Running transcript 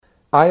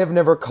I have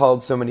never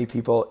called so many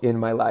people in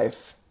my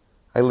life.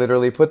 I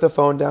literally put the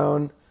phone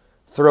down,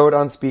 throw it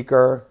on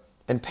speaker,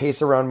 and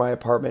pace around my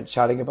apartment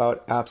chatting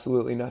about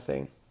absolutely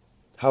nothing.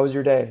 How was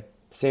your day?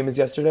 Same as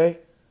yesterday?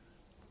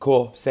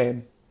 Cool,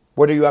 same.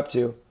 What are you up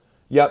to?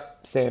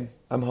 Yep, same.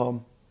 I'm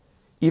home.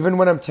 Even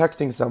when I'm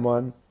texting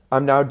someone,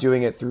 I'm now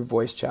doing it through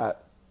voice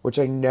chat, which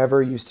I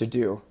never used to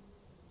do.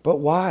 But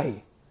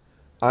why?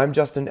 I'm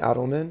Justin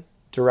Adelman,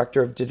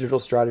 Director of Digital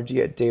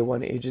Strategy at Day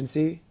One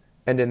Agency,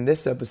 and in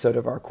this episode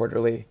of our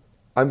Quarterly,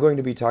 I'm going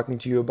to be talking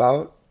to you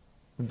about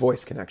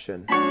voice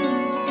connection.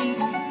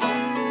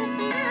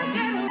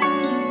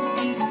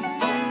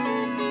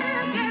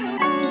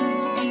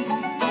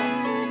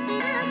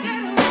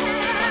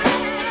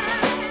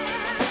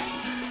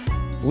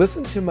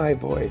 Listen to my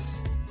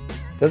voice.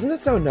 Doesn't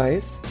it sound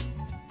nice?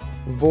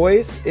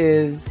 Voice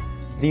is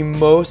the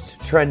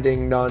most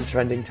trending,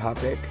 non-trending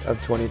topic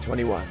of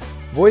 2021.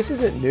 Voice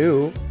isn't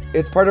new.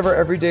 It's part of our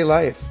everyday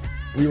life.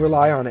 We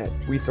rely on it.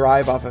 We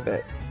thrive off of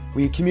it.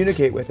 We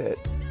communicate with it.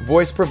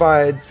 Voice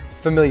provides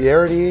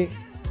familiarity,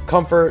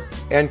 comfort,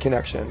 and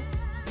connection.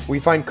 We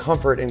find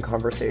comfort in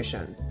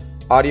conversation.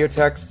 Audio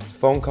texts,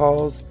 phone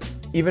calls,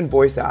 even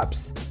voice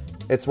apps.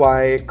 It's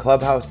why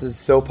Clubhouse is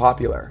so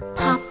popular.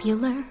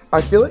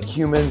 I feel like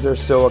humans are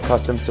so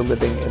accustomed to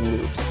living in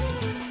loops.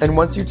 And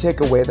once you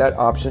take away that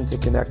option to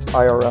connect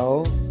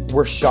IRL,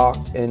 we're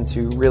shocked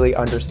into really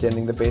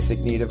understanding the basic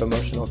need of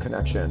emotional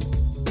connection.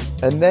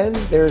 And then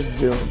there's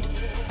Zoom.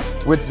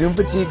 With Zoom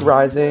fatigue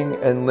rising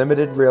and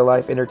limited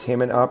real-life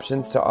entertainment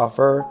options to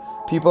offer,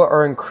 people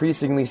are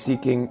increasingly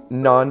seeking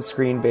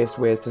non-screen-based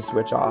ways to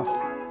switch off.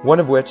 One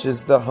of which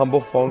is the humble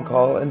phone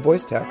call and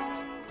voice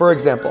text. For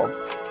example,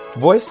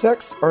 voice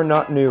texts are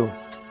not new.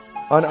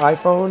 On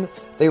iPhone,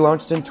 they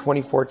launched in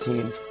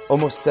 2014,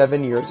 almost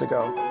 7 years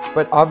ago.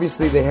 But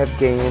obviously they have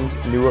gained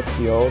new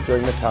appeal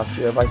during the past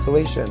year of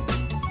isolation.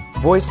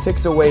 Voice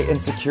takes away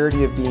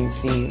insecurity of being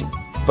seen,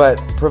 but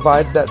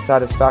provides that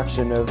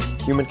satisfaction of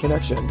human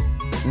connection.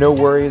 No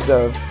worries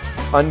of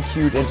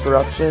uncued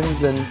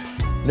interruptions and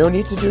no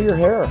need to do your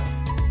hair.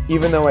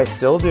 Even though I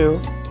still do,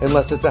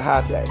 unless it's a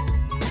hat day.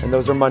 And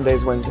those are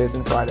Mondays, Wednesdays,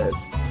 and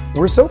Fridays.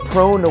 We're so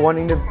prone to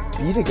wanting to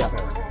be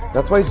together.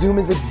 That's why Zoom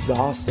is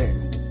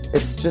exhausting.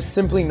 It's just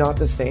simply not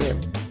the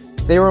same.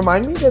 They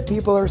remind me that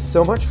people are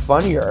so much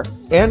funnier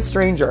and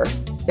stranger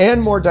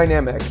and more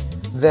dynamic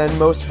than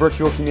most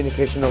virtual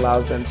communication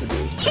allows them to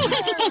be.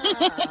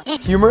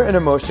 Humor and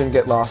emotion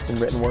get lost in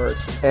written word,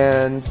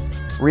 and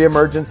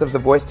reemergence of the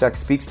voice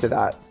text speaks to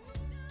that.